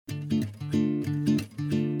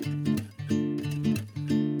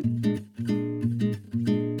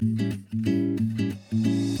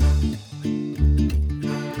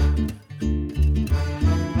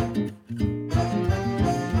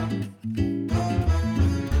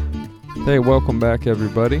Hey, welcome back,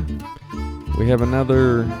 everybody. We have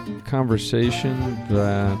another conversation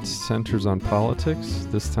that centers on politics.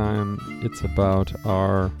 This time it's about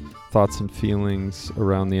our thoughts and feelings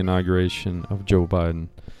around the inauguration of Joe Biden.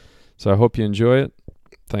 So I hope you enjoy it.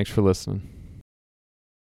 Thanks for listening.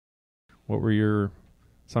 What were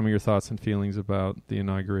some of your thoughts and feelings about the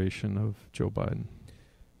inauguration of Joe Biden?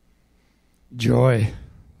 Joy.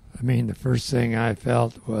 I mean, the first thing I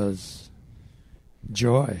felt was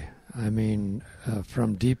joy. I mean,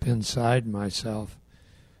 from deep inside myself.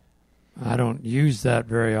 I don't use that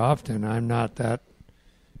very often. I'm not that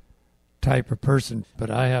type of person. But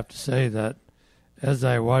I have to say that as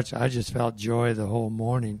I watched, I just felt joy the whole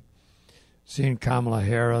morning. Seeing Kamala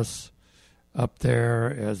Harris up there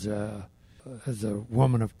as a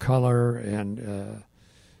woman of color and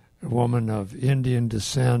a woman of Indian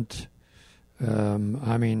descent.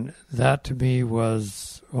 I mean, that to me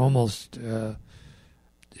was almost...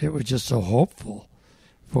 it was just so hopeful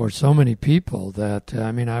for so many people that,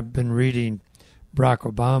 I've been reading Barack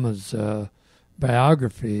Obama's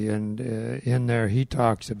biography, and in there he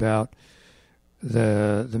talks about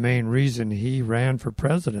the main reason he ran for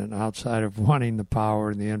president, outside of wanting the power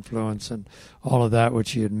and the influence and all of that,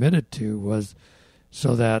 which he admitted to, was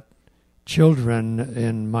so that children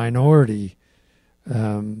in minority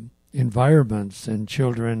environments and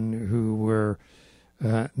children who were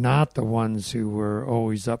not the ones who were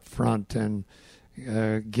always up front and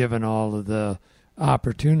given all of the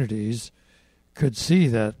opportunities could see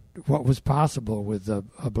that what was possible with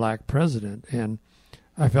a black president. And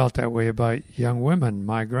I felt that way about young women,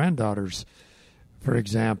 my granddaughters, for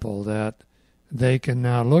example, that they can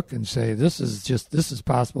now look and say, this is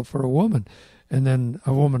possible for a woman, and then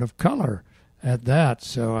a woman of color at that.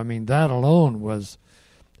 So, I mean, that alone was,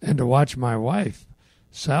 and to watch my wife,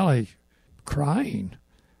 Sally, crying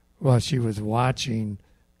while she was watching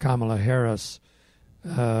Kamala Harris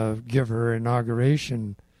give her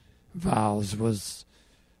inauguration vows was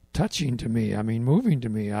touching to me. I mean, moving to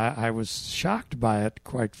me. I was shocked by it,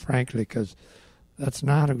 quite frankly, because that's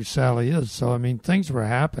not who Sally is. So, I mean, things were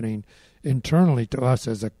happening internally to us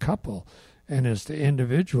as a couple and as the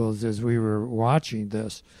individuals as we were watching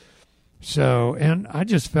this. So, and I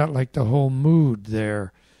just felt like the whole mood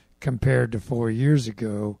there compared to 4 years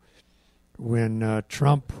ago, when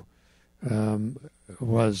Trump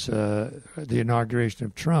was the inauguration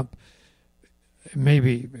of Trump.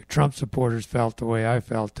 Maybe Trump supporters felt the way I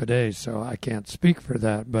felt today, so I can't speak for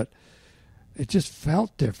that, but it just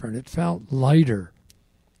felt different. It felt lighter.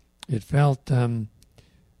 It felt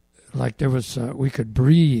like there was we could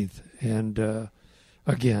breathe and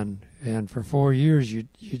again. And for 4 years, you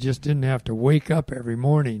just didn't have to wake up every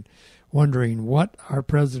morning wondering what our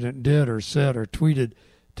president did or said or tweeted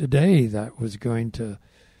today that was going to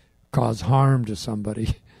cause harm to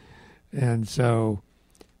somebody. And so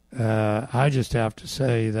I just have to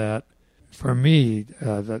say that for me,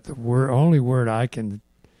 that the only word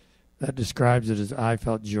that describes it is I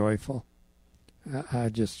felt joyful. I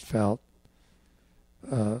just felt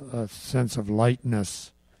a sense of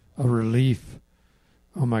lightness, a relief.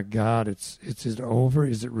 Oh my God, is it over?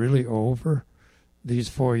 Is it really over? These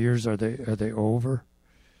 4 years, are they over?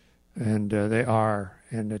 And they are,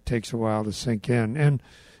 and it takes a while to sink in.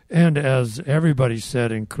 And as everybody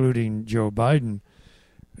said, including Joe Biden,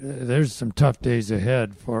 there's some tough days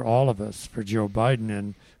ahead for all of us, for Joe Biden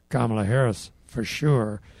and Kamala Harris for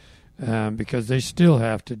sure, because they still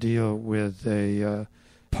have to deal with a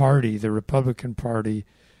party, the Republican Party,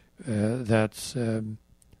 that's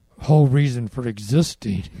whole reason for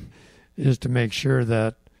existing is to make sure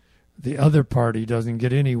that the other party doesn't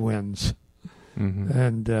get any wins. Mm-hmm.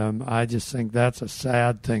 And I just think that's a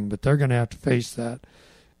sad thing, but they're going to have to face that.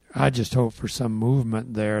 I just hope for some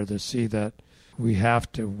movement there to see that we have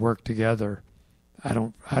to work together. I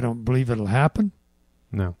don't believe it'll happen.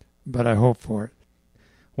 No. But I hope for it.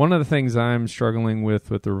 One of the things I'm struggling with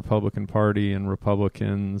the Republican Party and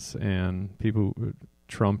Republicans and people,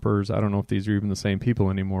 Trumpers, I don't know if these are even the same people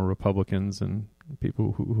anymore, Republicans and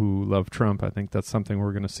people who love Trump. I think that's something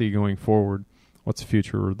we're going to see going forward. What's the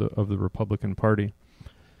future of the Republican Party?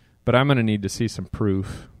 But I'm going to need to see some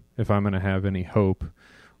proof if I'm going to have any hope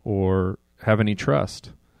or have any trust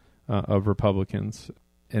of Republicans.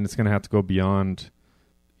 And it's going to have to go beyond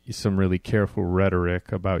some really careful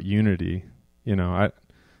rhetoric about unity. You know,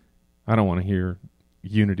 I don't want to hear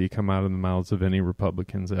unity come out of the mouths of any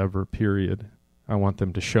Republicans ever, period. I want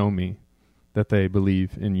them to show me that they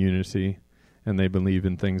believe in unity and they believe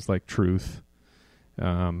in things like truth,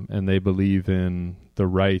 and they believe in the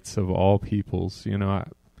rights of all peoples. You know,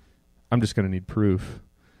 I'm just going to need proof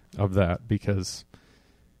of that because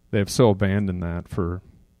they have so abandoned that for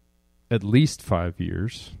at least 5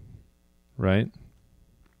 years, right?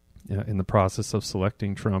 In the process of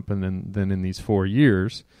selecting Trump, and then in these 4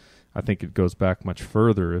 years, I think it goes back much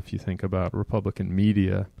further. If you think about Republican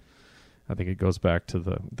media, I think it goes back to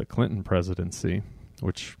the Clinton presidency,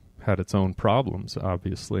 which had its own problems,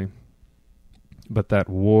 obviously. But that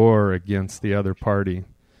war against the other party,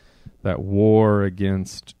 that war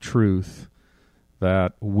against truth,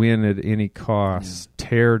 that win at any cost,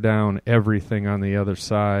 tear down everything on the other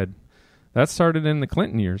side, that started in the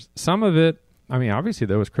Clinton years. Some of it, I mean, obviously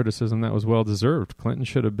there was criticism that was well-deserved. Clinton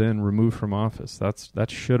should have been removed from office. That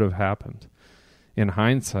should have happened. In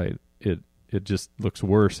hindsight, it just looks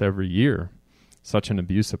worse every year. Such an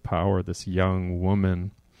abuse of power, this young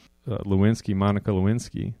woman, Monica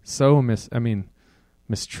Lewinsky, so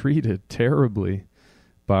mistreated terribly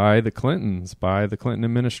by the Clintons, by the Clinton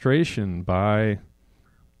administration, by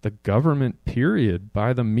the government, period,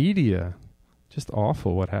 by the media. Just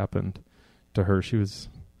awful what happened to her. She was,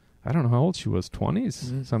 I don't know how old she was,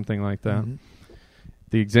 20s, something like that. Mm-hmm.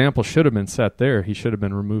 The example should have been set there. He should have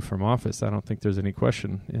been removed from office. I don't think there's any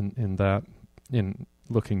question in that, in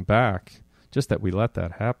looking back, just that we let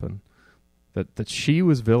that happen. That she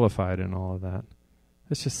was vilified in all of that.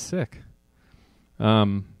 It's just sick.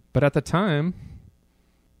 But at the time,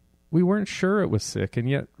 we weren't sure it was sick, and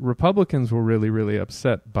yet Republicans were really, really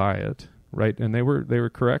upset by it, right? And they were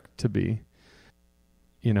correct to be.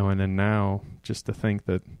 You know, and then now, just to think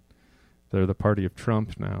that they're the party of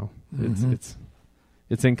Trump now,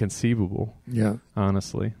 it's inconceivable. Yeah,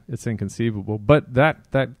 honestly, it's inconceivable. But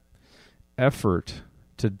that effort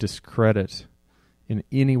to discredit in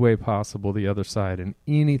any way possible the other side and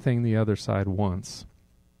anything the other side wants,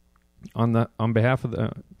 on behalf of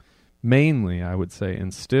the, mainly I would say,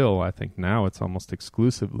 and still I think now it's almost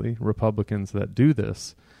exclusively Republicans that do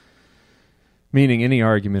this. Meaning any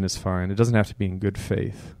argument is fine. It doesn't have to be in good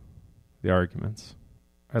faith, the arguments.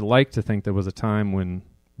 I like to think there was a time when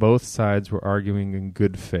both sides were arguing in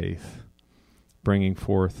good faith, bringing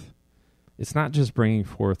forth, it's not just bringing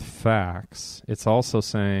forth facts, it's also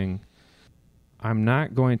saying, I'm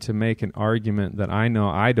not going to make an argument that I know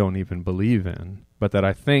I don't even believe in, but that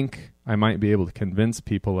I think I might be able to convince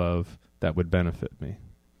people of that would benefit me.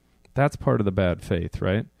 That's part of the bad faith,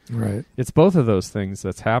 right? Right. It's both of those things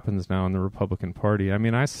that happens now in the Republican Party. I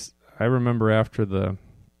mean, I remember after the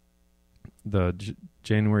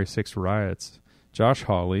January 6th riots, Josh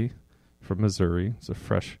Hawley from Missouri is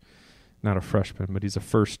not a freshman, but he's a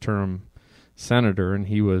first-term senator, and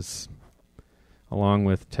he was, along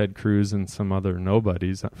with Ted Cruz and some other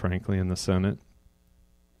nobodies, frankly, in the Senate,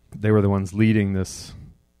 they were the ones leading this,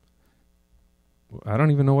 I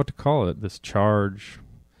don't even know what to call it, this charge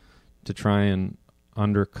to try and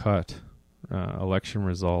undercut election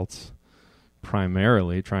results,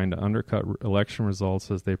 primarily trying to undercut election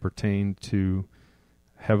results as they pertain to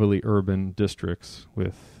heavily urban districts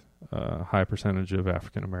with a high percentage of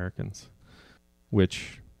African Americans,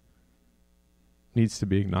 which needs to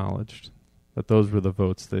be acknowledged. That those were the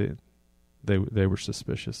votes they were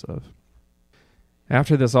suspicious of.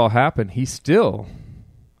 After this all happened, he still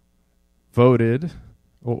voted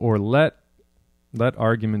or let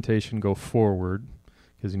argumentation go forward,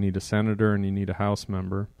 because you need a senator and you need a House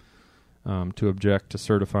member to object to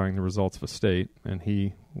certifying the results of a state, and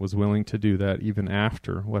he was willing to do that even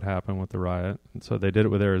after what happened with the riot. And so they did it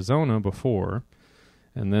with Arizona before,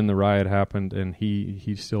 and then the riot happened, and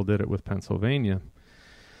he still did it with Pennsylvania.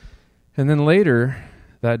 And then later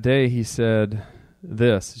that day he said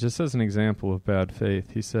this, just as an example of bad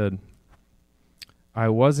faith. He said, I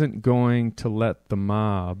wasn't going to let the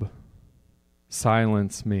mob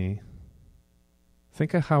silence me.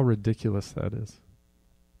 Think of how ridiculous that is.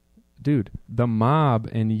 Dude, the mob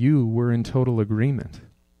and you were in total agreement.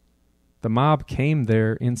 The mob came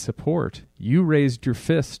there in support. You raised your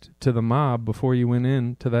fist to the mob before you went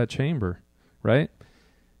into that chamber, right?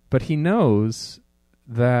 But he knows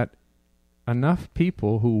that enough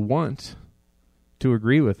people who want to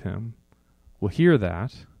agree with him will hear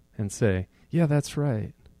that and say, yeah, that's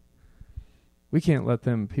right. We can't let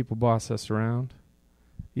them people boss us around.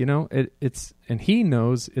 You know, it's, and he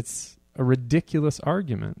knows it's a ridiculous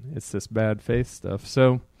argument. It's this bad faith stuff.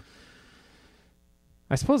 So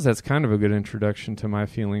I suppose that's kind of a good introduction to my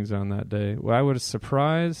feelings on that day. What I was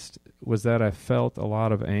surprised was that I felt a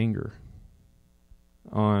lot of anger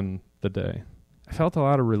on the day. I felt a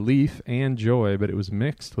lot of relief and joy, but it was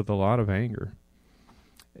mixed with a lot of anger.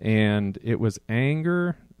 And it was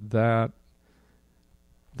anger that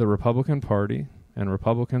the Republican Party and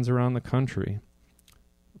Republicans around the country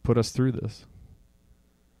put us through this.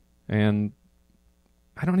 And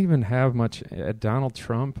I don't even have much at Donald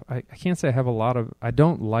Trump. I can't say I have a lot of... I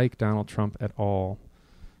don't like Donald Trump at all.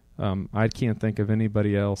 I can't think of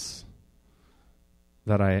anybody else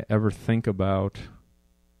that I ever think about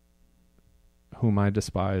whom I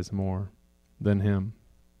despise more than him.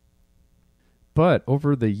 But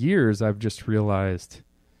over the years, I've just realized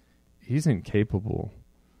he's incapable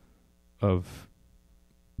of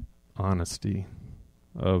honesty,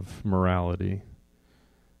 of morality.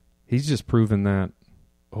 He's just proven that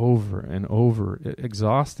over and over,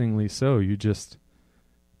 exhaustingly so. You just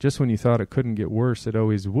when you thought it couldn't get worse, it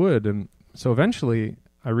always would. And so eventually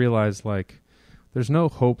I realized, like, there's no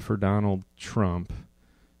hope for Donald Trump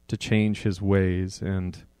to change his ways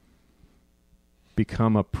and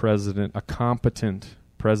become a president, a competent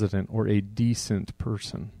president, or a decent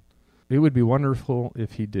person. It would be wonderful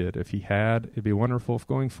if he did. If he had, it'd be wonderful if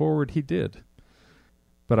going forward he did.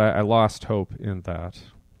 But I lost hope in that.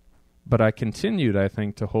 But I continued, I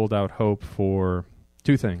think, to hold out hope for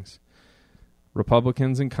two things: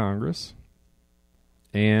 Republicans in Congress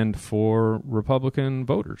and for Republican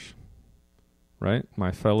voters, right?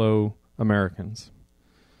 My fellow Americans.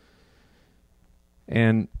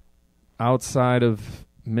 And outside of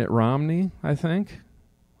Mitt Romney, I think,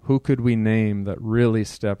 who could we name that really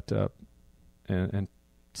stepped up and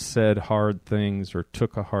said hard things or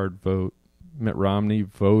took a hard vote? Mitt Romney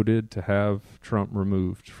voted to have Trump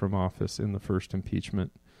removed from office in the first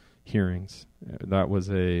impeachment hearings. That was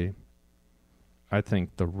I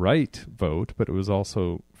think, the right vote, but it was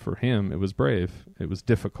also, for him, it was brave. It was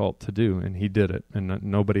difficult to do, and he did it, and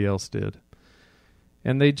nobody else did.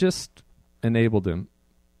 And they just enabled him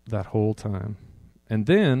that whole time. And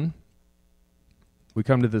then we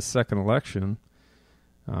come to this second election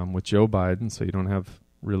with Joe Biden, so you don't have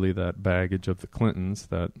really that baggage of the Clintons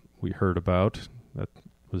that we heard about. That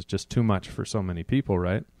was just too much for so many people,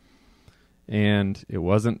 right? And it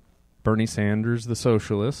wasn't Bernie Sanders, the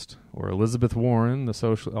socialist, or Elizabeth Warren, the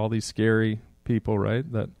social, all these scary people, right,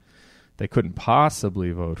 that they couldn't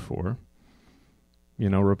possibly vote for. You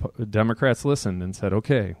know, Democrats listened and said,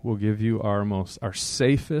 okay, we'll give you our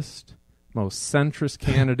safest, most centrist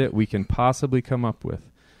candidate we can possibly come up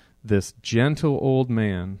with. This gentle old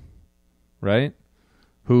man, right,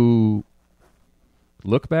 who,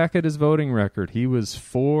 look back at his voting record, he was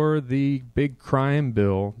for the big crime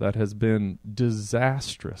bill that has been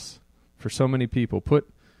disastrous for so many people, put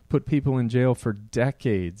people in jail for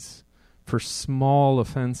decades for small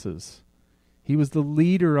offenses. He was the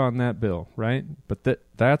leader on that bill, right? But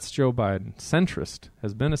that's Joe Biden. Centrist.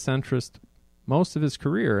 Has been a centrist most of his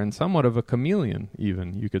career, and somewhat of a chameleon,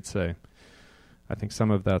 even, you could say. I think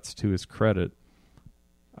some of that's to his credit.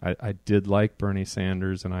 I did like Bernie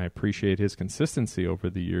Sanders, and I appreciate his consistency over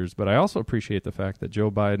the years, but I also appreciate the fact that Joe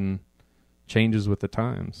Biden changes with the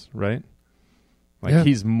times, right? Like, yeah,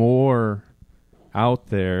 he's more out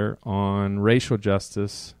there on racial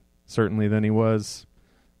justice, certainly, than he was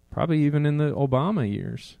probably even in the Obama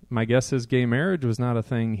years. My guess is gay marriage was not a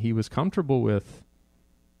thing he was comfortable with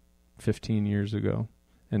 15 years ago,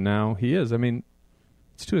 and now he is. I mean,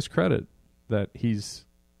 it's to his credit that he's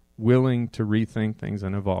willing to rethink things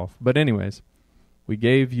and evolve. But anyways, we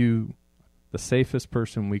gave you the safest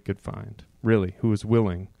person we could find, really, who was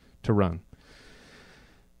willing to run.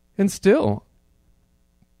 And still,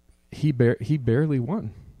 he barely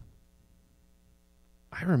won.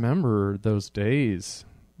 I remember those days,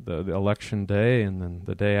 the election day and then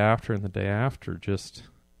the day after and the day after, just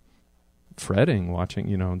fretting, watching,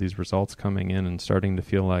 you know, these results coming in and starting to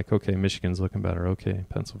feel like, okay, Michigan's looking better. Okay,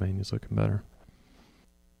 Pennsylvania's looking better.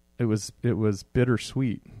 It was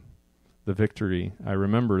bittersweet, the victory. I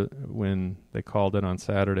remember when they called it on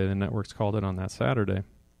Saturday, the networks called it on that Saturday.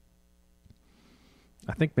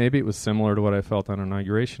 I think maybe it was similar to what I felt on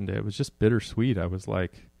Inauguration Day. It was just bittersweet. I was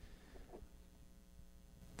like,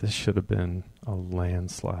 this should have been a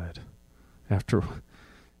landslide. After,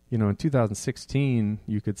 you know, in 2016,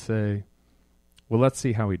 you could say, well, let's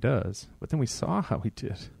see how he does. But then we saw how he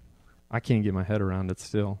did. I can't get my head around it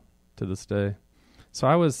still to this day. So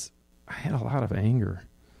I had a lot of anger.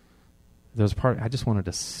 I just wanted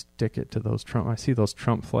to stick it to those Trump. I see those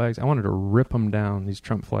Trump flags. I wanted to rip them down, these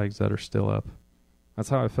Trump flags that are still up. That's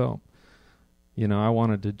how I felt. You know, I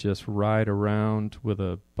wanted to just ride around with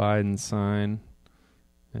a Biden sign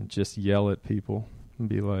and just yell at people and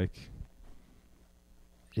be like,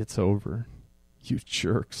 it's over. You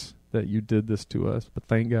jerks that you did this to us, but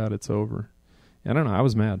thank God it's over. I don't know. I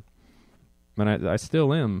was mad. And I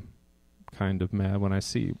still am kind of mad when I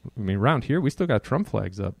see, I mean, around here, we still got Trump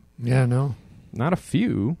flags up. Yeah, I know. Not a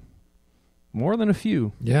few. More than a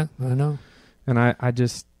few. Yeah, I know. And I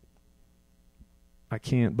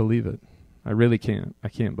can't believe it. I really can't. I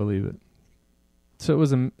can't believe it. So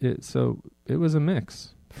it was a mix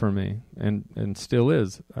for me, and still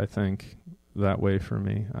is, I think, that way for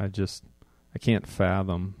me. I can't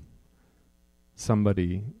fathom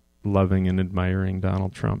somebody loving and admiring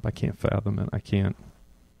Donald Trump. I can't fathom it.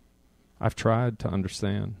 I've tried to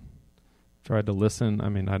understand, tried to listen. I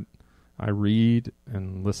mean, I read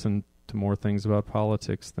and listen to more things about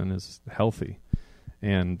politics than is healthy,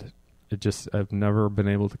 and I've never been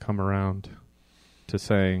able to come around to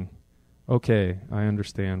saying, okay, I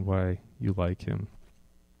understand why you like him.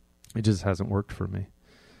 It just hasn't worked for me.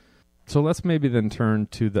 So let's maybe then turn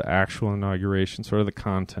to the actual inauguration, sort of the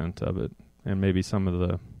content of it, and maybe some of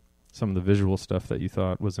the visual stuff that you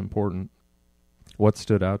thought was important. What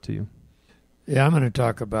stood out to you? Yeah, I'm going to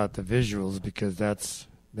talk about the visuals because that's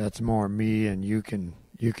more me, and you can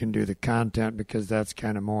do the content because that's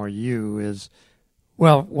kind of more you.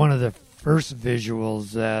 One of the first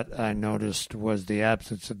visuals that I noticed was the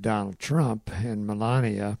absence of Donald Trump and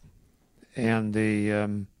Melania, and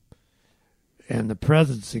the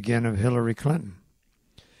presence again of Hillary Clinton.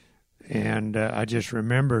 And I just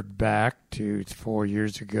remembered back to 4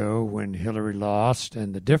 years ago when Hillary lost,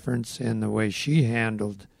 and the difference in the way she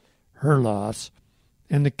handled her loss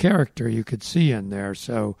and the character you could see in there.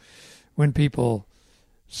 So when people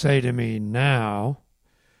say to me now,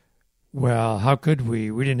 well, how could we?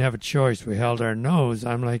 We didn't have a choice. We held our nose.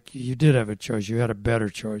 I'm like, you did have a choice. You had a better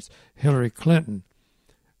choice. Hillary Clinton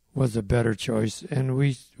was a better choice, and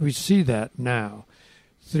we see that now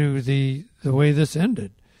through the way this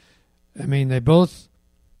ended. I mean,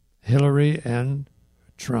 Hillary and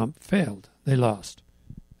Trump failed. They lost.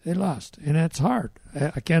 And that's hard.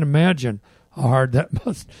 I can't imagine how hard that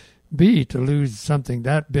must be to lose something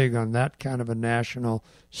that big on that kind of a national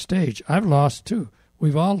stage. I've lost too.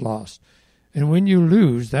 We've all lost. And when you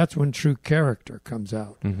lose, that's when true character comes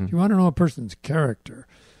out. Mm-hmm. If you want to know a person's character,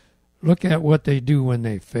 look at what they do when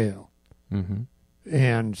they fail. Mm-hmm.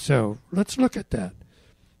 And so let's look at that.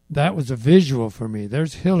 That was a visual for me.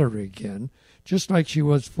 There's Hillary again, just like she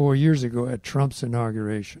was 4 years ago at Trump's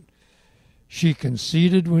inauguration. She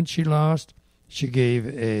conceded when she lost. She gave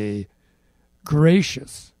a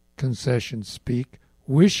gracious concession speak,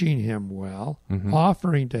 wishing him well, mm-hmm.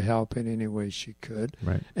 offering to help in any way she could.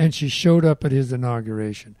 Right. And she showed up at his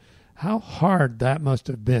inauguration. How hard that must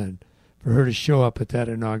have been for her to show up at that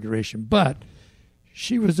inauguration. But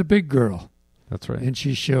she was a big girl. That's right. And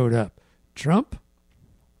she showed up. Trump,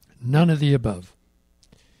 none of the above.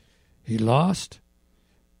 He lost.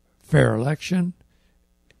 Fair election.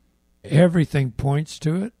 Everything points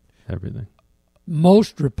to it. Everything.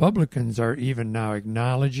 Most Republicans are even now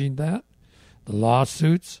acknowledging that. The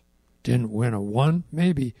lawsuits didn't win a one,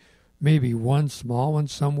 maybe one small one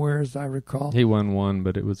somewhere, as I recall. He won one,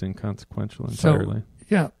 but it was inconsequential entirely.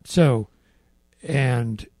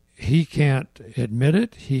 And he can't admit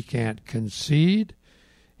it. He can't concede.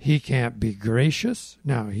 He can't be gracious.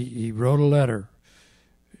 Now, he wrote a letter.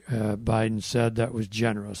 Biden said that was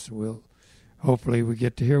generous. Hopefully we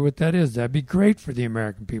get to hear what that is. That'd be great for the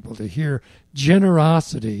American people to hear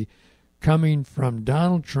generosity coming from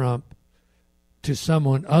Donald Trump to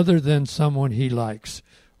someone other than someone he likes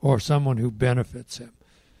or someone who benefits him.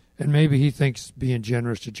 And maybe he thinks being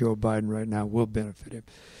generous to Joe Biden right now will benefit him.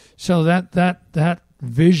 So that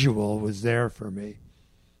visual was there for me,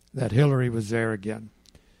 that Hillary was there again,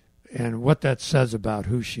 and what that says about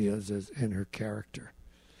who she is and her character.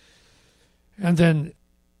 And then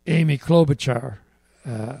Amy Klobuchar,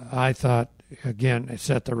 I thought, again,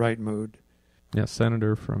 set the right mood. Yeah,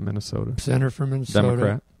 Senator from Minnesota.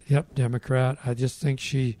 Democrat. Yep, Democrat. I just think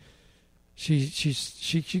she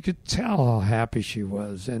could tell how happy she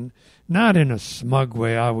was, and not in a smug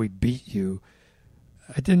way, "Oh, we beat you."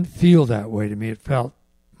 I didn't feel that way to me. It felt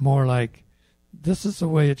more like this is the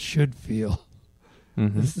way it should feel.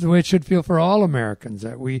 Mm-hmm. This is the way it should feel for all Americans,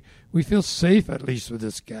 that we feel safe at least with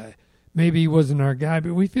this guy. Maybe he wasn't our guy,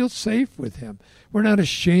 but we feel safe with him. We're not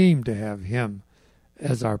ashamed to have him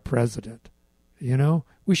as our president. You know,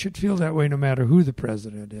 we should feel that way no matter who the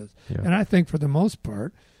president is. Yeah. And I think for the most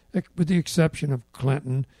part, with the exception of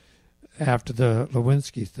Clinton after the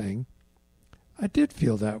Lewinsky thing, I did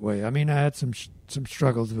feel that way. I mean, I had some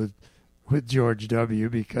struggles with George W.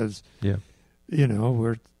 because,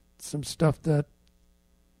 we're some stuff that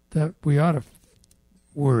we ought to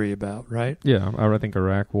worry about, right? Yeah, I think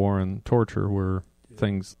Iraq war and torture were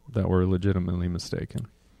things that were legitimately mistaken.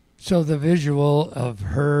 So the visual of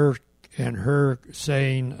her and her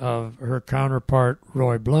saying of her counterpart,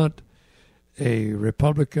 Roy Blunt, a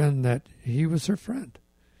Republican, that he was her friend.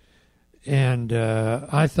 And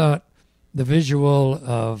I thought the visual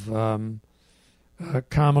of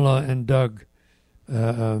Kamala and Doug,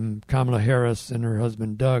 Kamala Harris and her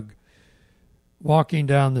husband Doug, walking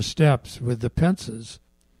down the steps with the Pences,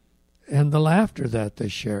 and the laughter that they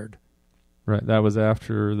shared. Right, that was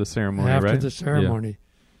after the ceremony, right? After the ceremony.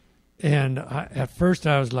 Yeah. And at first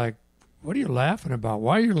I was like, what are you laughing about?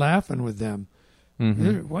 Why are you laughing with them?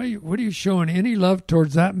 Mm-hmm. What are you showing any love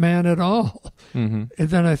towards that man at all? Mm-hmm. And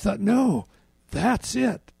then I thought, no, that's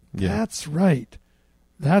it. Yeah. That's right.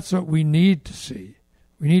 That's what we need to see.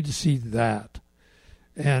 We need to see that.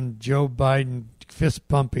 And Joe Biden fist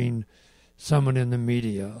pumping someone in the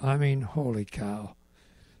media. I mean, holy cow.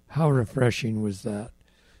 How refreshing was that?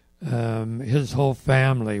 His whole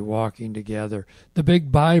family walking together. The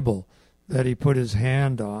big Bible that he put his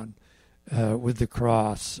hand on with the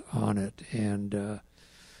cross on it. And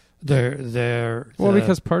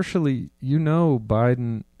because partially,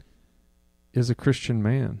 Biden is a Christian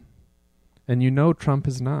man. And Trump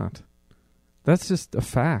is not. That's just a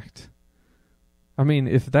fact. I mean,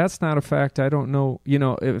 if that's not a fact, I don't know.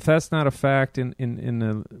 If that's not a fact in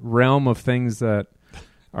the realm of things that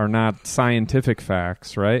are not scientific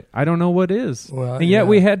facts, right? I don't know what is. Well, and yet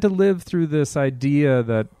we had to live through this idea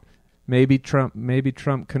that maybe Trump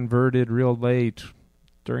converted real late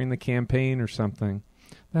during the campaign or something.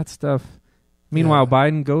 That stuff. Meanwhile,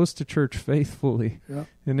 Biden goes to church faithfully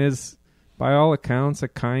and is, by all accounts, a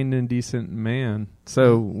kind and decent man.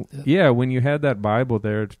 So, when you had that Bible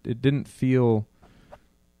there, it didn't feel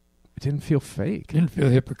fake. Didn't feel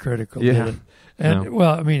hypocritical, did it? And,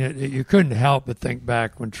 you couldn't help but think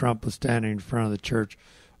back when Trump was standing in front of the church,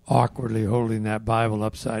 awkwardly holding that Bible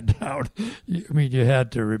upside down. You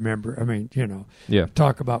had to remember,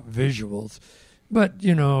 talk about visuals. But,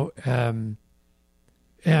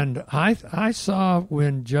 and I saw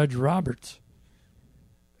when Judge Roberts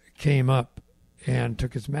came up and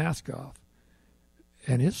took his mask off,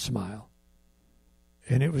 and his smile,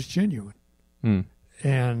 and it was genuine.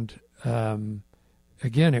 And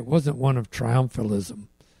again, it wasn't one of triumphalism,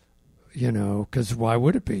 because why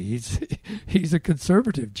would it be? He's a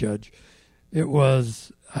conservative judge. It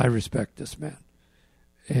was, I respect this man,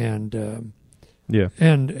 and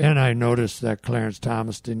and I noticed that Clarence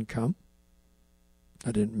Thomas didn't come.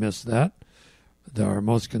 I didn't miss that. Our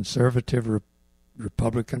most conservative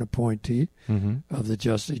Republican appointee of the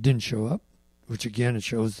justice didn't show up, which again it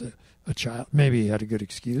shows a child. Maybe he had a good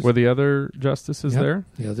excuse. Were the other justices there?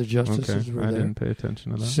 The other justices were there. I didn't pay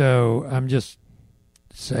attention to that. So I'm just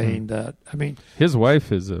saying that. I mean, his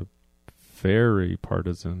wife is a very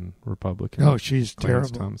partisan Republican. Oh, she's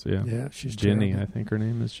Clarence terrible. Thomas, yeah, she's Ginny. terrible. I think her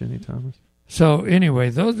name is Ginny Thomas. So anyway,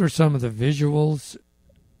 those were some of the visuals.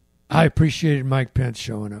 I appreciated Mike Pence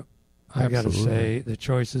showing up. I got to say, the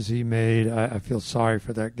choices he made, I feel sorry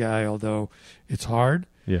for that guy, although it's hard.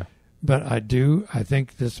 Yeah. But I do. I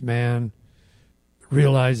think this man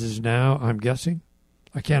realizes now, I'm guessing,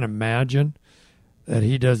 I can't imagine that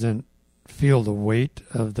he doesn't feel the weight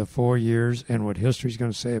of the 4 years and what history's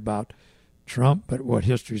going to say about Trump, but what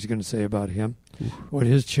history's going to say about him. Oof. What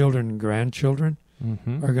his children and grandchildren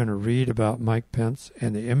are going to read about Mike Pence,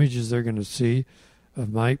 and the images they're going to see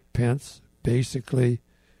of Mike Pence basically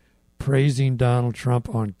praising Donald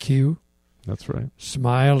Trump on cue. That's right.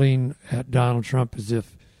 Smiling at Donald Trump as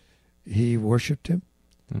if he worshipped him.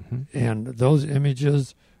 And those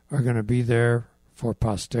images are going to be there for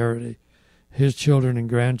posterity. His children and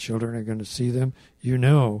grandchildren are going to see them.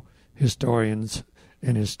 Historians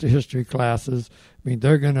in his history classes,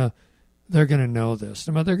 they're going to know this.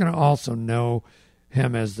 They're going to also know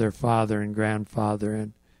him as their father and grandfather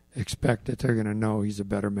and expect that they're going to know he's a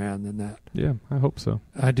better man than that. Yeah, I hope so.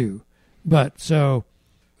 I do. But so,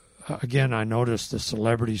 again, I noticed the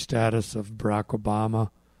celebrity status of Barack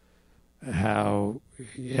Obama, how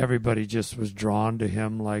everybody just was drawn to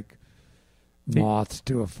him like moths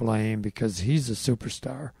to a flame because he's a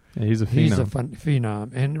superstar. Yeah, he's a phenom. He's a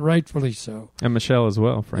phenom, and rightfully so. And Michelle as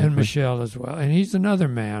well, frankly. And he's another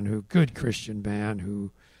man good Christian man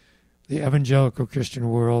who the evangelical Christian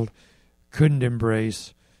world couldn't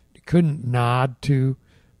embrace, couldn't nod to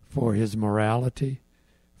for his morality,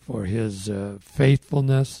 for his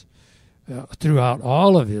faithfulness throughout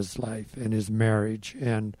all of his life and his marriage.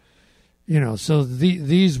 And, so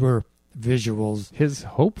these were visuals. His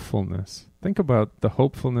hopefulness. Think about the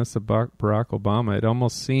hopefulness of Barack Obama.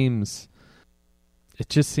 It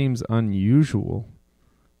just seems unusual,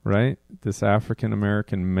 right? This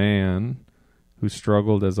African-American man who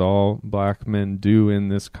struggled as all black men do in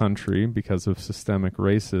this country because of systemic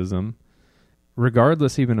racism,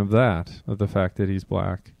 regardless even of that, of the fact that he's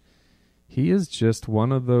black, he is just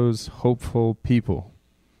one of those hopeful people,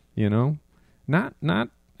 Not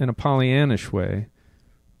in a Pollyannish way,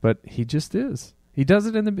 but he just is. He does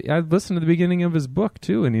it I listened to the beginning of his book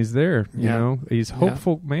too, and he's there. You know, he's a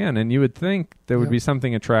hopeful man, and you would think there would be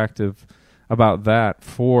something attractive about that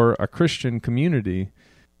for a Christian community.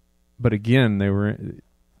 But again,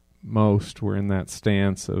 most were in that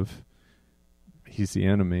stance of he's the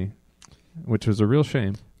enemy, which was a real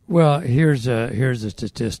shame. Well, here's a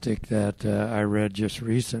statistic that I read just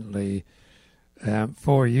recently.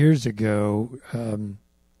 4 years ago,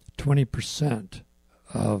 20%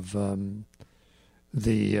 of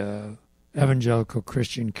the evangelical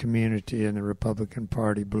Christian community in the Republican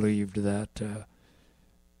Party believed that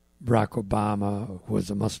Barack Obama was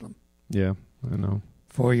a Muslim. Yeah, I know.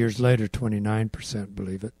 4 years later, 29%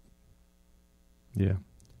 believe it. Yeah.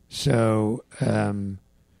 So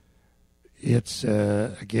it's,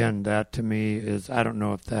 again, that to me is, I don't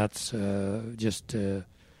know if that's just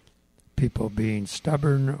people being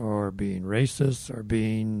stubborn or being racist or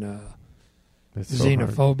being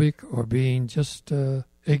xenophobic or being just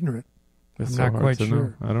ignorant. It's I'm not quite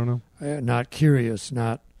sure. I don't know. Not curious,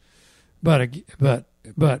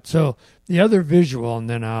 but so the other visual, and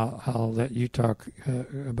then I'll let you talk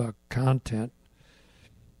about content.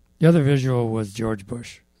 The other visual was George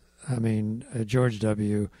Bush. I mean, George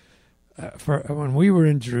W. When we were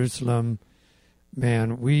in Jerusalem,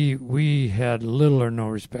 man, we had little or no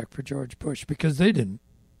respect for George Bush because they didn't.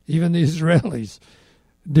 Even the Israelis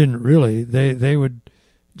didn't really. They would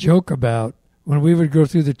joke about when we would go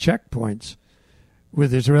through the checkpoints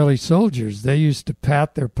with Israeli soldiers, they used to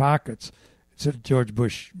pat their pockets. It said George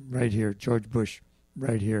Bush right here, George Bush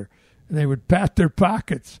right here. And they would pat their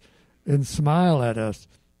pockets and smile at us.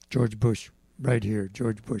 George Bush right here,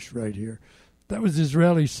 George Bush right here. That was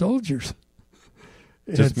Israeli soldiers.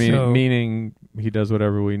 Just meaning he does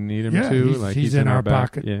whatever we need him to. He's in our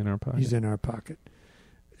pocket. Yeah, in our pocket. He's in our pocket.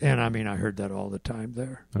 And I mean, I heard that all the time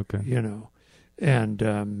there. Okay. You know, and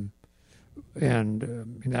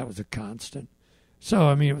that was a constant. So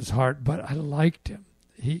I mean, it was hard, but I liked him.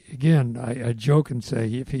 I joke and say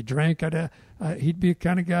if he drank, he'd be the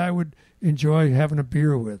kind of guy I would enjoy having a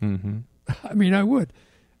beer with. Mm-hmm. I mean, I would.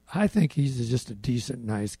 I think he's just a decent,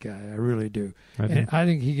 nice guy. I really do. I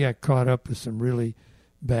think he got caught up with some really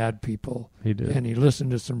bad people. He did. And he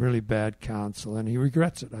listened to some really bad counsel, and he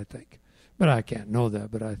regrets it, I think. But I can't know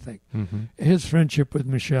that, but I think. Mm-hmm. His friendship with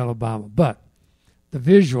Michelle Obama. But the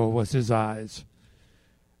visual was his eyes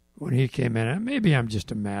when he came in. And maybe I'm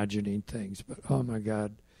just imagining things, but oh, my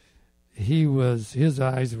God. His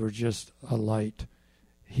eyes were just alight.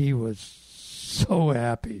 He was so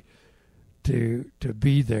happy to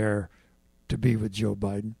be there, to be with Joe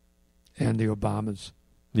Biden and the Obamas.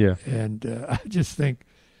 Yeah. And I just think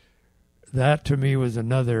that to me was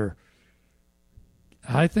another,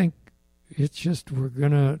 I think it's just we're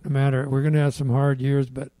going to have some hard years,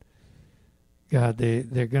 but God,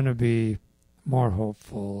 they're going to be more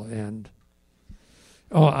hopeful. And,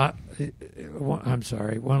 I'm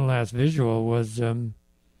sorry, one last visual was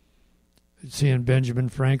seeing Benjamin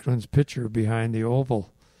Franklin's picture behind the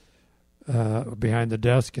Oval. Behind the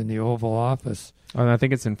desk in the Oval Office. Oh, I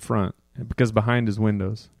think it's in front because behind his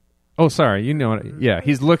windows. Oh, sorry. You know it. Yeah,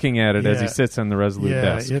 he's looking at it as he sits on the Resolute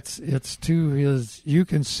desk. Yeah, it's to his. You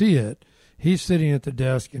can see it. He's sitting at the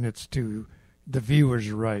desk, and it's to the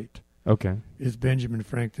viewer's right. Okay. Is Benjamin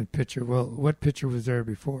Franklin picture? Well, what picture was there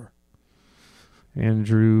before?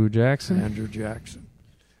 Andrew Jackson. Andrew Jackson.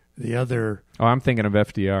 The other. Oh, I'm thinking of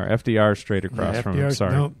FDR. FDR straight across from him.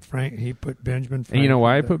 Sorry. No, he put Benjamin Franklin. And you know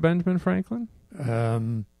why I put Benjamin Franklin?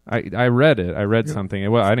 I read it. I read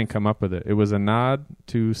something. Well, I didn't come up with it. It was a nod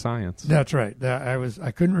to science. That's right.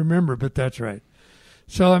 I couldn't remember, but that's right.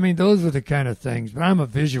 So, I mean, those are the kind of things. But I'm a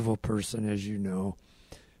visual person, as you know.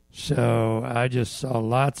 So I just saw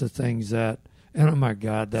lots of things that, and oh my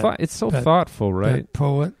God, it's so thoughtful, right? That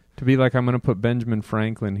poet. To be like, I'm going to put Benjamin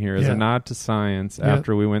Franklin here as a nod to science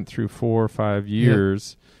after we went through 4 or 5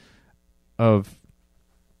 years of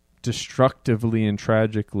destructively and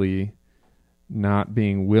tragically not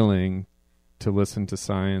being willing to listen to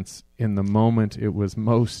science in the moment it was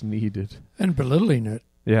most needed. And belittling it.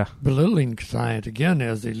 Yeah. Belittling science, again,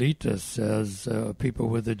 as elitists, as people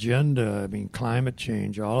with agenda. I mean, climate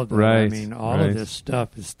change, all of that. Right. I mean, all of this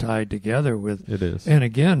stuff is tied together with... It is. And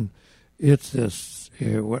again, it's this...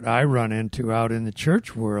 what I run into out in the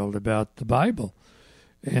church world about the Bible.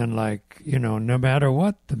 And no matter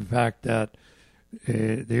what, the fact that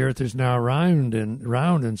the earth is now round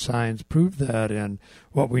and science proved that, and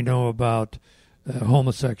what we know about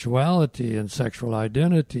homosexuality and sexual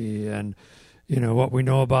identity and, what we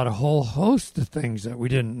know about a whole host of things that we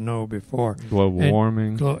didn't know before. Global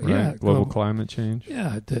warming, right? Yeah, global climate change.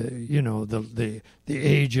 Yeah, the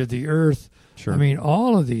age of the earth. Sure. I mean,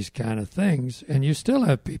 all of these kind of things, and you still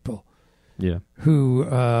have people who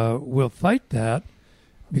will fight that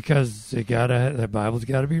because the Bible's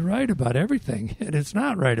got to be right about everything, and it's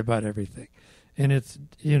not right about everything. And it's,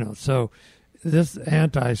 so this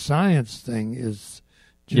anti-science thing is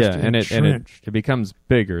just and entrenched. it becomes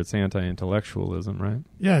bigger. It's anti-intellectualism, right?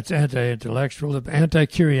 Yeah, it's anti-intellectual,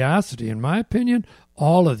 anti-curiosity. In my opinion,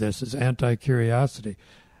 all of this is anti-curiosity.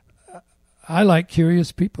 I like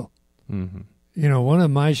curious people. Mm-hmm. One of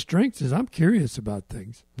my strengths is I'm curious about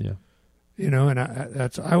things. Yeah. And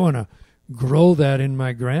I want to grow that in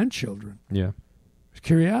my grandchildren. Yeah.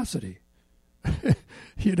 Curiosity.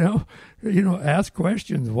 Ask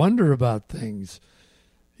questions, wonder about things,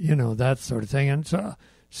 that sort of thing. And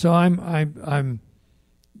so I'm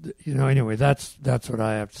anyway, that's what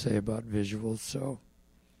I have to say about visuals. So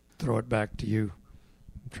throw it back to you.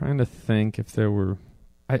 I'm trying to think if there were,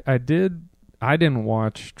 I didn't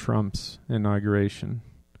watch Trump's inauguration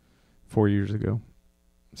 4 years ago,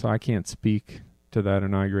 so I can't speak to that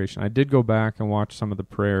inauguration. I did go back and watch some of the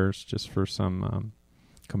prayers just for some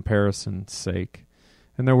comparison's sake,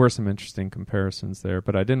 and there were some interesting comparisons there,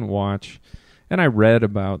 but I didn't watch. And I read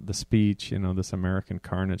about the speech, this American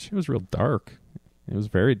carnage. It was real dark. It was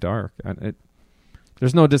very dark.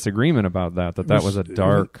 There's no disagreement about that was a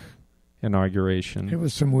dark inauguration. It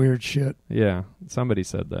was some weird shit. Yeah, somebody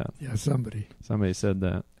said that. Yeah, somebody said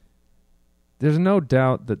that. There's no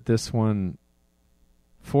doubt that this one,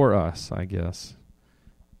 for us, I guess,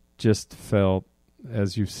 just felt,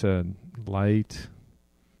 as you said, light,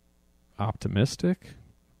 optimistic.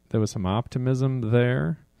 There was some optimism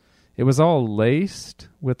there. It was all laced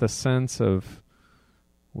with a sense of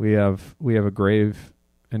we have a grave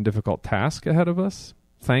and difficult task ahead of us.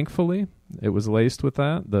 Thankfully, it was laced with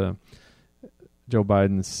that. Joe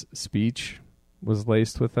Biden's speech was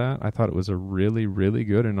laced with that. I thought it was a really, really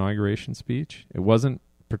good inauguration speech. It wasn't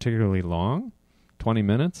particularly long, 20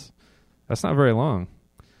 minutes. That's not very long.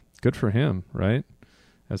 Good for him, right?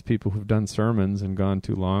 As people who've done sermons and gone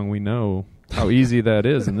too long, we know how easy that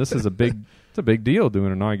is. And this is a big deal doing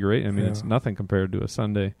an inauguration. I mean, It's nothing compared to a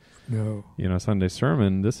Sunday, Sunday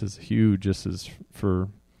sermon. This is huge. This is for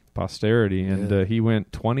posterity. And he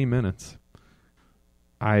went 20 minutes.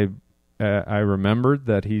 I remembered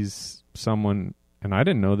that he's someone, and I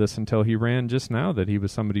didn't know this until he ran just now, that he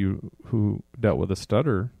was somebody who dealt with a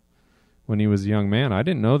stutter when he was a young man. I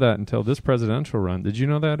didn't know that until this presidential run. Did you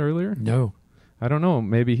know that earlier? No. I don't know.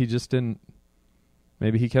 Maybe he just didn't.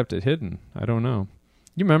 Maybe he kept it hidden. I don't know.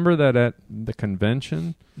 You remember that at the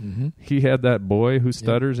convention, he had that boy who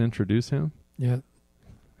stutters introduce him? Yeah.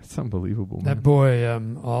 It's unbelievable, man. That boy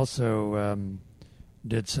also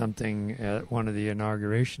did something at one of the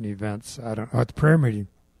inauguration events. At the prayer meeting.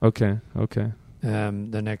 Okay.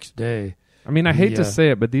 The next day. I mean, I hate to say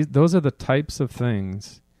it, but those are the types of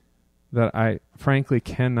things that I frankly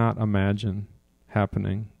cannot imagine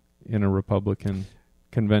happening in a Republican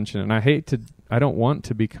convention. And I don't want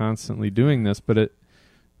to be constantly doing this, but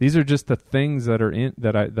these are just the things that are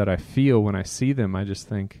that I feel when I see them. I just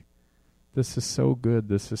think, this is so good.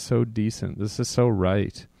 This is so decent. This is so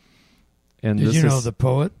right. And did you know the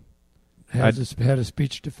poet had a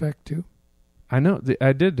speech defect too? I know.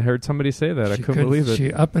 I heard somebody say that. I couldn't believe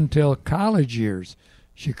it. Up until college years,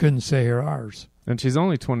 she couldn't say her R's. And she's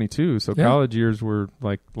only 22, so college years were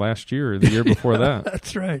like last year or the year before that.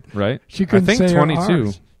 That's right. Right? She couldn't say 22. Her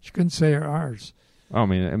R's. She couldn't say her R's. Oh, I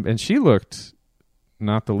mean, and she looked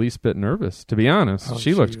not the least bit nervous, to be honest.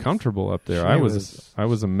 She looked comfortable up there. I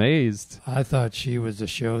was amazed. I thought she was a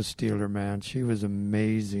show stealer, man. She was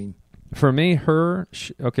amazing. For me,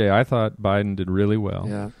 I thought Biden did really well.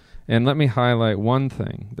 Yeah. And let me highlight one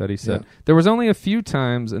thing that he said. Yeah. There was only a few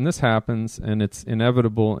times, and this happens, and it's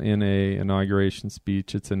inevitable in a inauguration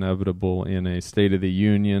speech. It's inevitable in a State of the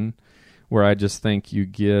Union, where I just think you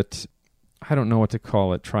get, I don't know what to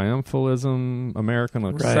call it, triumphalism, American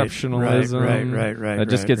exceptionalism. Right. That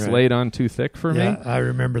just gets laid on too thick for me. Yeah, I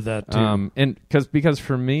remember that too. And because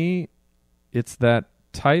for me, it's that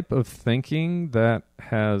type of thinking that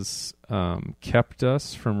has kept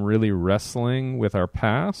us from really wrestling with our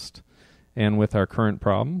past and with our current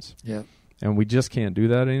problems. Yeah. And we just can't do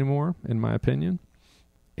that anymore, in my opinion.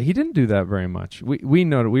 He didn't do that very much. We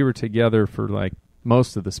noted, we were together for like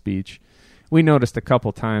most of the speech. We noticed a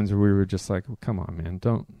couple times where we were just like, well, come on, man,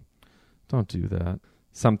 don't do that.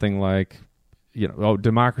 Something like,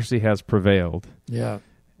 democracy has prevailed. Yeah.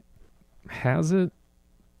 Has it?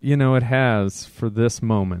 It has for this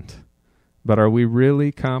moment. But are we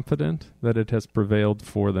really confident that it has prevailed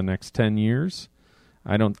for the next 10 years?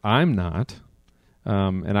 I'm not.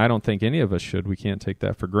 And I don't think any of us should. We can't take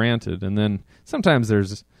that for granted. And then sometimes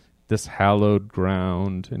there's this hallowed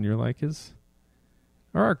ground, and you're like,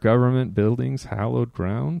 are our government buildings hallowed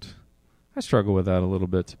ground? I struggle with that a little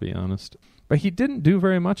bit, to be honest. But he didn't do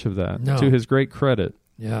very much of that, to his great credit.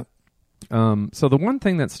 Yeah. So the one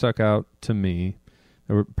thing that stuck out to me,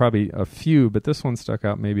 there were probably a few, but this one stuck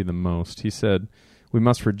out maybe the most. He said, "We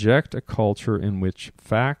must reject a culture in which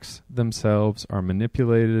facts themselves are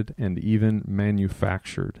manipulated and even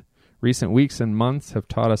manufactured. Recent weeks and months have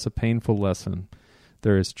taught us a painful lesson.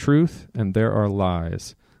 There is truth and there are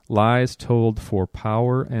lies, lies told for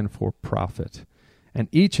power and for profit. And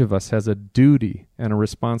each of us has a duty and a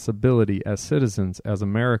responsibility as citizens, as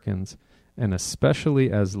Americans, and especially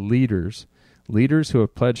as leaders who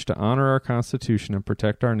have pledged to honor our Constitution and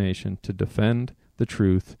protect our nation, to defend the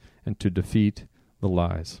truth and to defeat the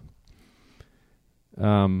lies."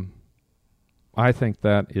 I think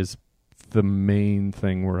that is the main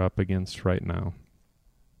thing we're up against right now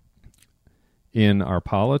in our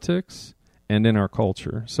politics and in our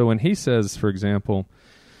culture. So when he says, for example,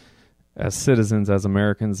 as citizens, as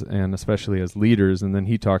Americans, and especially as leaders, and then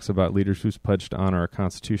he talks about leaders who's pledged to honor our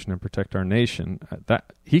Constitution and protect our nation,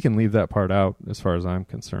 that he can leave that part out as far as I'm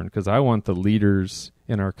concerned, because I want the leaders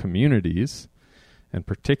in our communities, and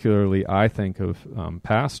particularly I think of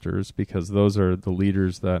pastors, because those are the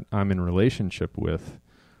leaders that I'm in relationship with,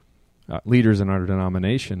 leaders in our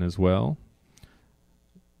denomination as well.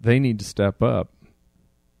 They need to step up.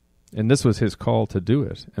 And this was his call to do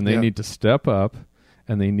it. And they need to step up,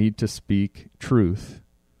 and they need to speak truth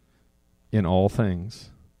in all things,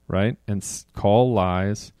 right? And call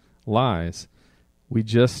lies lies. We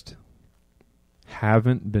just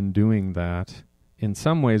haven't been doing that. In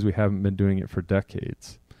some ways, we haven't been doing it for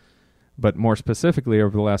decades. But more specifically,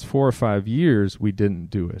 over the last 4 or 5 years, we didn't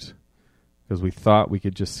do it because we thought we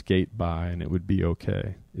could just skate by and it would be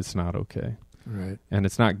okay. It's not okay. Right. And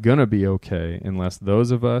it's not going to be okay unless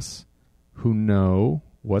those of us who know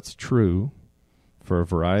what's true for a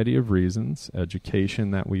variety of reasons,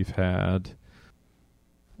 education that we've had.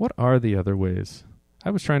 What are the other ways?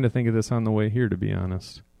 I was trying to think of this on the way here, to be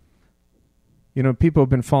honest. You know, people have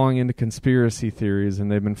been falling into conspiracy theories,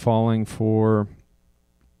 and they've been falling for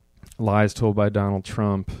lies told by Donald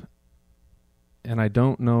Trump, and I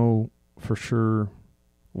don't know for sure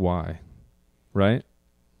why, right?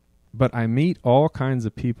 But I meet all kinds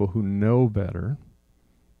of people who know better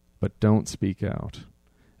but don't speak out.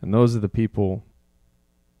 And those are the people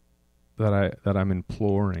that I'm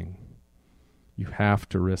imploring. You have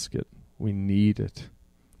to risk it. We need it.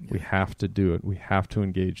 Yeah. We have to do it. We have to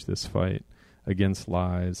engage this fight against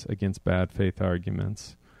lies, against bad faith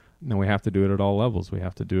arguments. And we have to do it at all levels. We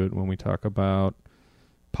have to do it when we talk about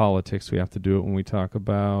politics. We have to do it when we talk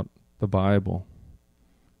about the Bible.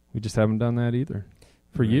 We just haven't done that either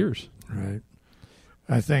for years. Right.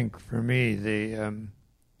 I think for me,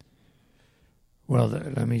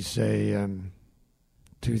 let me say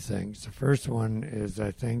two things. The first one is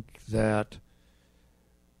I think that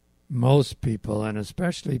most people, and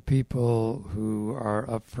especially people who are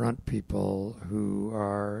upfront people who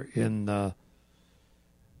are in the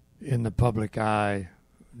public eye,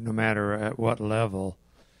 no matter at what level,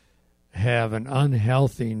 have an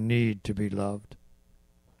unhealthy need to be loved.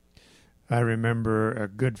 I remember a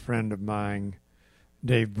good friend of mine,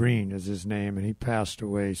 Dave Breen is his name, and he passed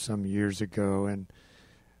away some years ago, and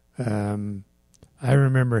I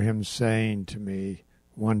remember him saying to me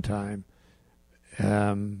one time,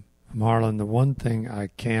 Marlon, the one thing I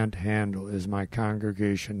can't handle is my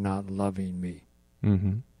congregation not loving me.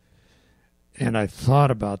 Mm-hmm. And I thought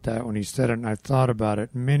about that when he said it, and I thought about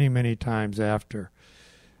it many, many times after.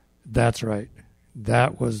 That's right.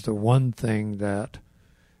 That was the one thing that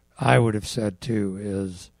I would have said too,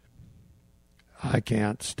 is I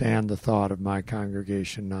can't stand the thought of my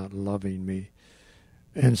congregation not loving me.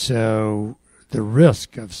 And so the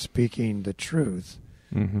risk of speaking the truth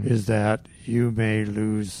is that you may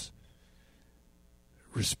lose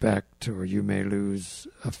respect, or you may lose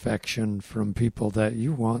affection from people that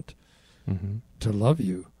you want to love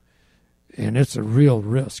you. And it's a real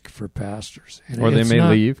risk for pastors. And or they may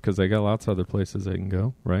leave because they got lots of other places they can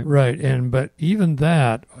go, right? Right. But even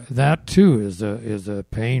that too is a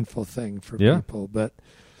painful thing for people. But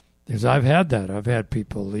as I've had that, I've had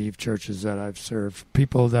people leave churches that I've served,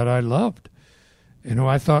 people that I loved, and who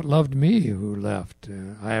I thought loved me, who left.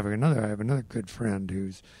 I have another good friend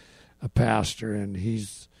who's a pastor, and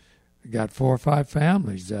he's got 4 or 5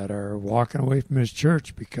 families that are walking away from his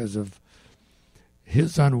church because of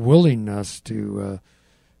his unwillingness to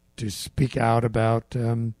to speak out about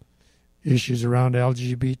issues around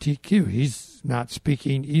LGBTQ. He's not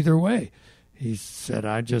speaking either way. He said,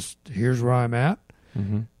 here's where I'm at,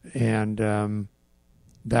 and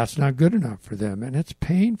that's not good enough for them, and it's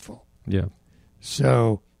painful. Yeah.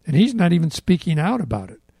 So, and he's not even speaking out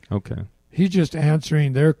about it. Okay. He's just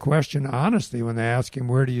answering their question honestly when they ask him,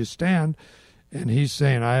 where do you stand? And he's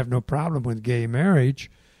saying, I have no problem with gay marriage.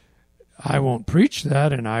 I won't preach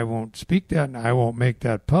that, and I won't speak that, and I won't make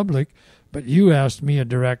that public. But you asked me a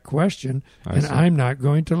direct question, and I'm not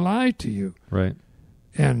going to lie to you. Right.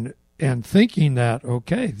 And thinking that,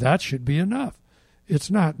 okay, that should be enough. It's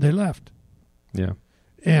not. They left. Yeah.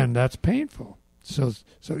 And that's painful. So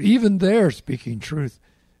even they're speaking truth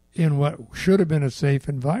in what should have been a safe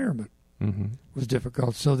environment was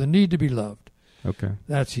difficult. So the need to be loved. Okay.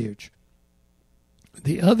 That's huge.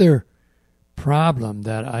 The other problem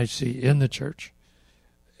that I see in the church,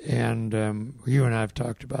 and you and I have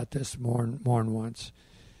talked about this more than once,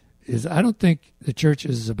 is I don't think the church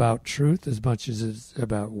is about truth as much as it's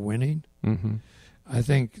about winning. Mm-hmm. I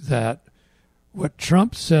think that what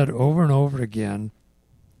Trump said over and over again,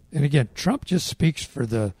 and again, Trump just speaks for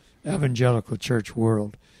the evangelical church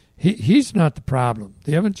world. He's not the problem.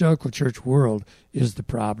 The evangelical church world is the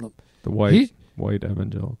problem. The white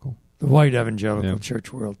evangelical. The white evangelical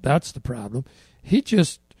church world. That's the problem. He's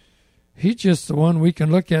just the one we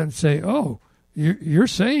can look at and say, oh, you're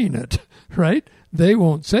saying it, right? They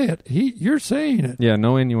won't say it. You're saying it. Yeah,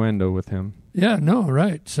 no innuendo with him. Yeah, no,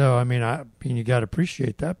 right. So, I mean, you got to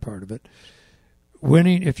appreciate that part of it.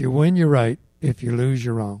 Winning, if you win, you're right. If you lose,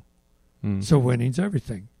 you're wrong. So winning's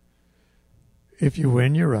everything. If you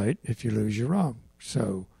win, you're right. If you lose, you're wrong.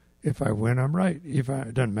 So if I win, I'm right. It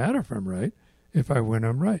doesn't matter if I'm right. If I win,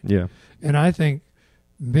 I'm right. Yeah. And I think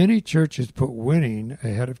many churches put winning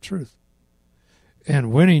ahead of truth.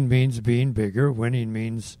 And winning means being bigger. Winning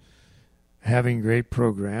means having great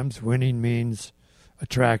programs. Winning means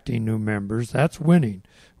attracting new members. That's winning.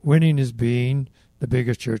 Winning is being the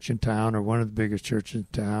biggest church in town or one of the biggest churches in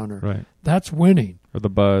town. Right. That's winning. Or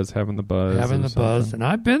the buzz, having the buzz. Having the buzz. And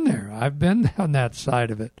I've been there. I've been on that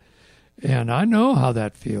side of it. And I know how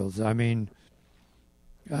that feels. I mean,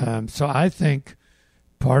 so I think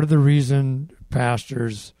part of the reason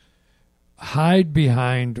pastors hide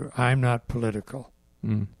behind, I'm not political.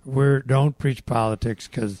 Don't preach politics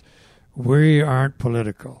because we aren't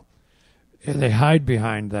political. And they hide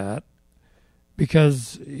behind that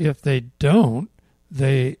because if they don't,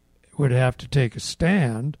 they would have to take a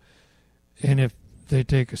stand. And if they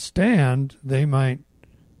take a stand, they might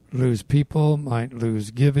lose people, might lose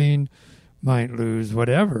giving, might lose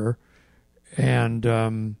whatever. And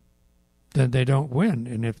then they don't win.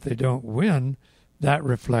 And if they don't win, that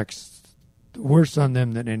reflects worse on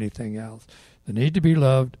them than anything else. The need to be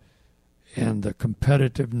loved and the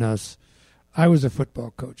competitiveness. I was a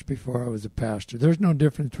football coach before I was a pastor. There's no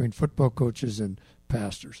difference between football coaches and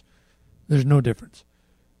pastors. There's no difference.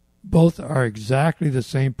 Both are exactly the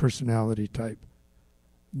same personality type.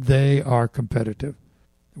 They are competitive.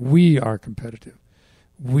 We are competitive.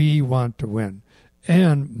 We want to win.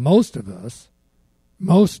 And most of us,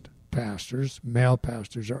 most pastors, male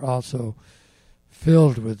pastors, are also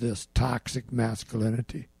filled with this toxic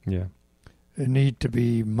masculinity. Yeah. A need to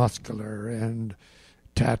be muscular and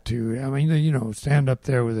tattoo. I mean, stand up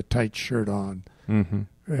there with a tight shirt on,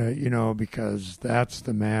 because that's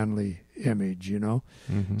the manly image,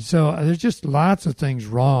 So there's just lots of things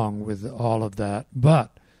wrong with all of that.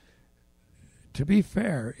 But to be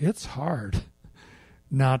fair, it's hard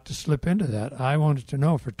not to slip into that. I wanted to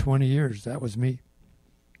know for 20 years. That was me.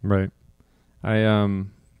 Right. I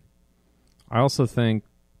also think,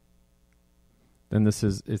 and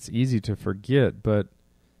it's easy to forget, but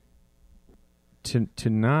to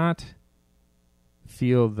not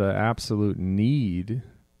feel the absolute need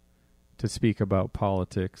to speak about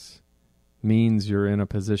politics means you're in a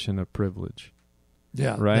position of privilege.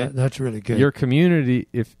 Yeah, right. That's really good. Your community,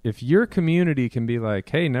 if your community can be like,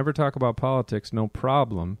 hey, never talk about politics, no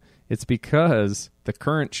problem. It's because the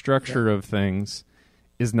current structure of things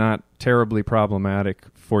is not terribly problematic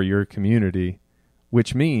for your community,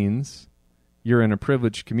 which means you're in a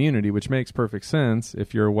privileged community, which makes perfect sense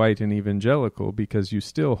if you're white and evangelical, because you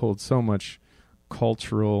still hold so much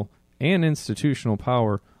cultural and institutional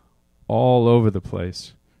power all over the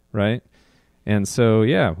place, right? And so,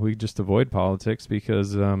 we just avoid politics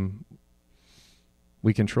because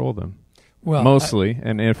we control them, mostly.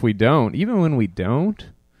 And if we don't, even when we don't,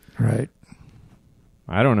 right?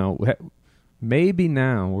 I don't know. Maybe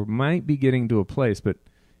now we might be getting to a place, but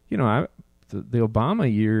the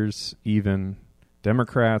Obama years, even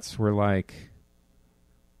Democrats were like,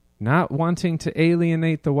 not wanting to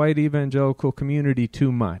alienate the white evangelical community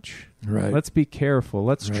too much. Right. Let's be careful.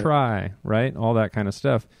 Let's try, right? All that kind of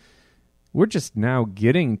stuff. We're just now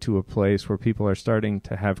getting to a place where people are starting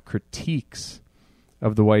to have critiques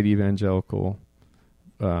of the white evangelical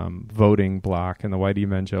voting bloc and the white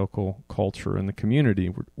evangelical culture in the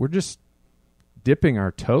community. We're just dipping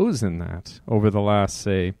our toes in that over the last,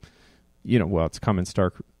 say, it's come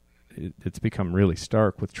stark. It's become really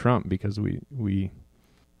stark with Trump because we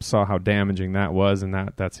saw how damaging that was, and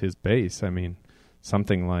that's his base. I mean,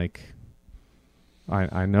 something like,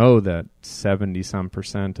 I know that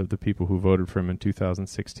 70-some% of the people who voted for him in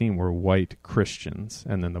 2016 were white Christians,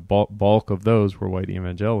 and then the bulk of those were white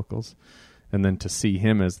evangelicals. And then to see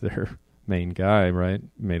him as their main guy, right,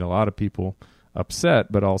 made a lot of people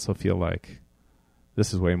upset, but also feel like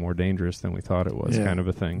this is way more dangerous than we thought it was, kind of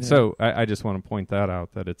a thing. Yeah. So I just want to point that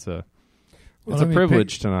out, that it's a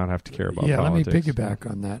privilege to not have to care about politics. Let me piggyback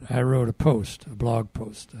on that. I wrote a blog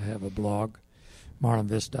post. I have a blog,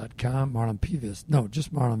 marlonvis.com,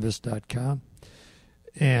 just marlonvis.com.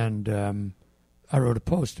 And I wrote a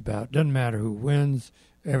post about, doesn't matter who wins,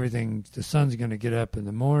 everything, the sun's going to get up in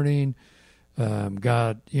the morning,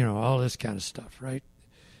 God, all this kind of stuff, right?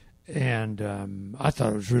 And I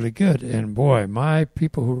thought it was really good. And boy, my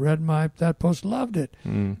people who read that post loved it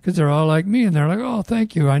because they're all like me, and they're like, "Oh,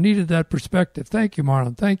 thank you. I needed that perspective. Thank you,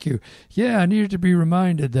 Marlon. Thank you. Yeah, I needed to be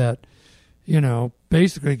reminded that,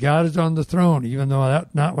 basically God is on the throne, even though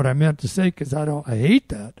that's not what I meant to say because I hate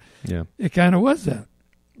that. Yeah, it kind of was that,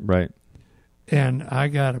 right? And I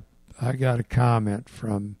got a comment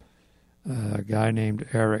from a guy named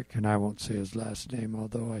Eric, and I won't say his last name,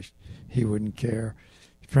 although he wouldn't care.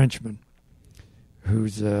 Frenchman,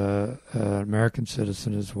 who's an American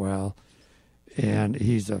citizen as well, and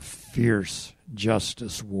he's a fierce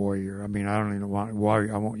justice warrior. I mean, I don't even want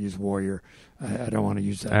warrior. I won't use warrior. I don't want to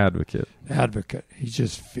use that. Advocate. He's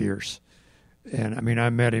just fierce. And I mean, I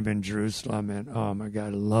met him in Jerusalem, and oh my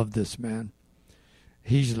God, I love this man.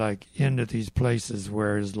 He's like into these places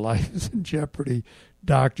where his life is in jeopardy.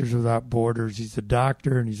 Doctors Without Borders. He's a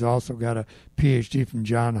doctor, and he's also got a PhD from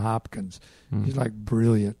Johns Hopkins. He's like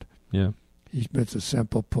brilliant. Yeah. It's a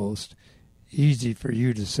simple post. Easy for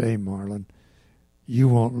you to say, Marlon. You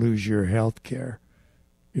won't lose your health care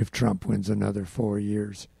if Trump wins another 4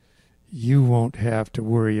 years. You won't have to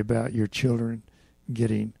worry about your children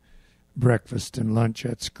getting breakfast and lunch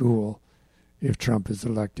at school if Trump is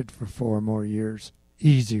elected for 4 more years.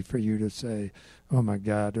 Easy for you to say. Oh, my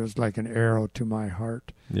God, it was like an arrow to my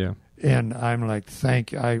heart. Yeah. And I'm like,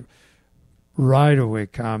 thank you. I right away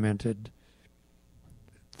commented,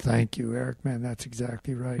 thank you, Eric. Man, that's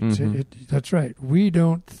exactly right. Mm-hmm. That's right. We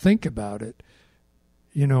don't think about it.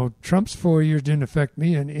 Trump's 4 years didn't affect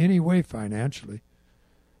me in any way financially.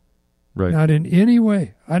 Right. Not in any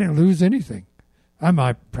way. I didn't lose anything. I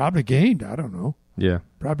might probably gained. I don't know. Yeah.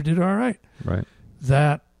 Probably did all right. Right.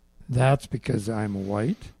 That's because I'm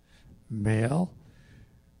white, male,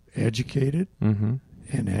 educated, and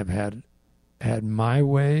have had my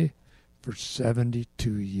way for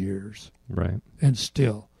 72 years. Right. And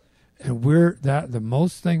still. And the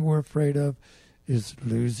most thing we're afraid of is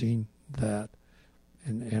losing that.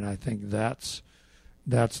 And I think that's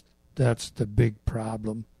the big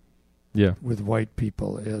problem. Yeah. With white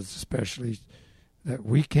people, is especially that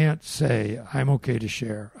we can't say, I'm okay to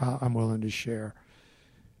share, I'm willing to share.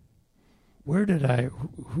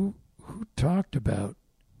 Who talked about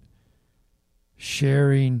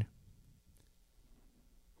sharing?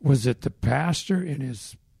 Was it the pastor in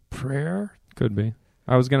his prayer? Could be.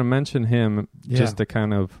 I was going to mention him just to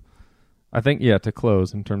kind of, I think, to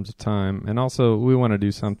close in terms of time. And also, we want to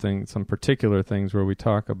do some particular things where we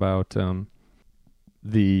talk about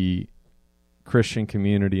the Christian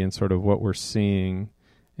community and sort of what we're seeing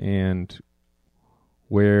and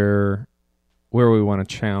where we want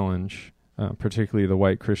to challenge, particularly the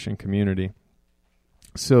white Christian community.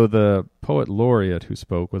 So the poet laureate who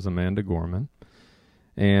spoke was Amanda Gorman,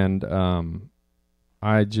 and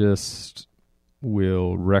I just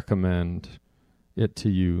will recommend it to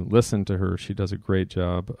you. Listen to her. She does a great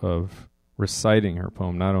job of reciting her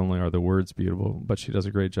poem. Not only are the words beautiful, but she does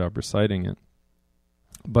a great job reciting it.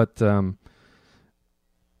 But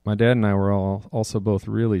my dad and I were also both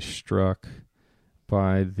really struck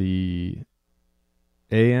by the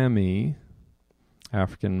AME,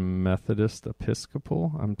 African Methodist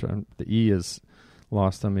Episcopal. The E is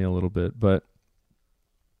lost on me a little bit, but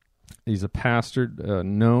he's a pastor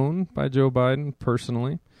known by Joe Biden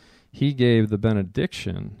personally. He gave the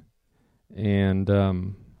benediction,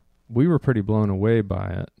 and we were pretty blown away by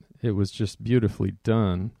it. It was just beautifully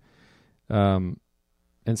done. And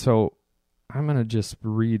so I'm going to just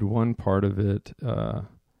read one part of it.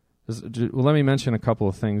 Let me mention a couple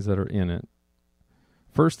of things that are in it.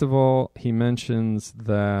 First of all, he mentions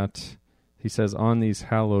that, he says, on these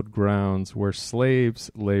hallowed grounds where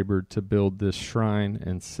slaves labored to build this shrine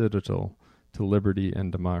and citadel to liberty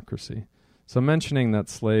and democracy. So mentioning that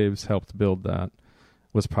slaves helped build that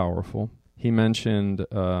was powerful. He mentioned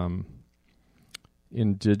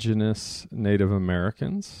indigenous Native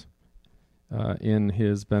Americans in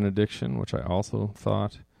his benediction, which I also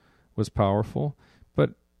thought was powerful.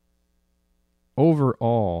 But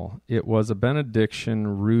overall, it was a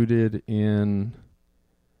benediction rooted in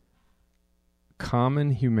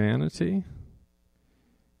common humanity.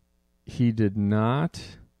 He did not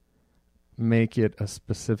make it a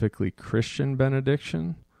specifically Christian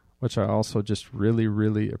benediction, which I also just really,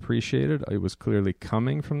 really appreciated. It was clearly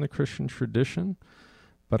coming from the Christian tradition,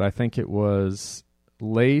 but I think it was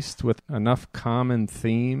laced with enough common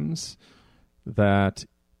themes that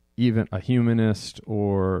even a humanist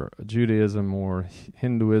or Judaism or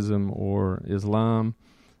Hinduism or Islam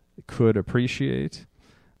could appreciate.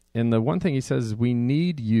 And the one thing he says is, we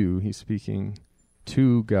need you. He's speaking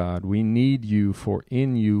to God. We need you, for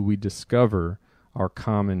in you we discover our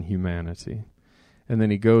common humanity. And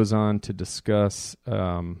then he goes on to discuss,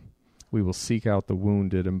 we will seek out the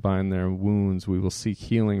wounded and bind their wounds. We will seek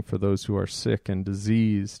healing for those who are sick and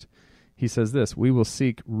diseased. He says this, we will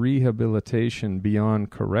seek rehabilitation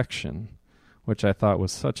beyond correction, which I thought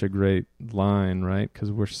was such a great line, right?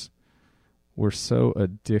 Because we're so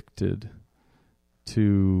addicted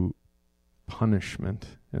to punishment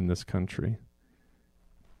in this country.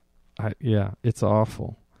 It's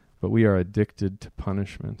awful, but we are addicted to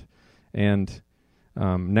punishment. And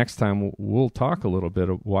next time we'll talk a little bit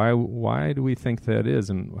of why do we think that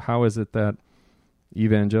is, and how is it that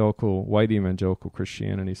white evangelical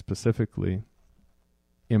Christianity specifically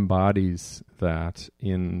embodies that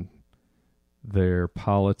in their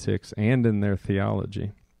politics and in their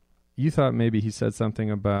theology. You thought maybe he said something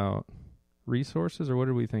about resources, or what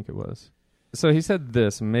did we think it was? So he said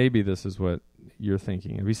this, maybe this is what you're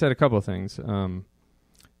thinking of. He said a couple of things.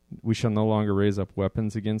 We shall no longer raise up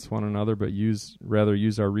weapons against one another, but rather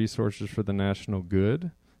use our resources for the national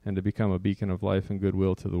good and to become a beacon of life and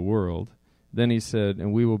goodwill to the world. Then he said,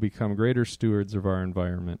 and we will become greater stewards of our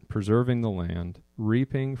environment, preserving the land,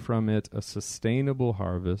 reaping from it a sustainable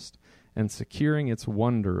harvest, and securing its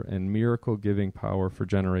wonder and miracle-giving power for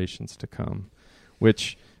generations to come.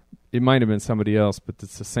 Which, it might have been somebody else, but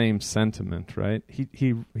it's the same sentiment, right?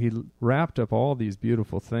 He wrapped up all these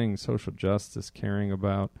beautiful things, social justice, caring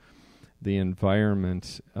about the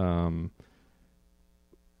environment,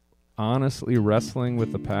 honestly wrestling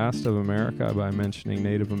with the past of America by mentioning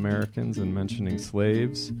Native Americans and mentioning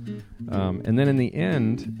slaves. And then in the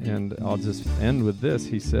end, and I'll just end with this,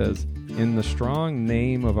 he says, in the strong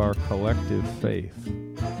name of our collective faith,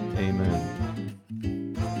 amen.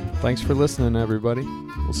 Thanks for listening, everybody.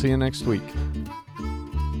 We'll see you next week.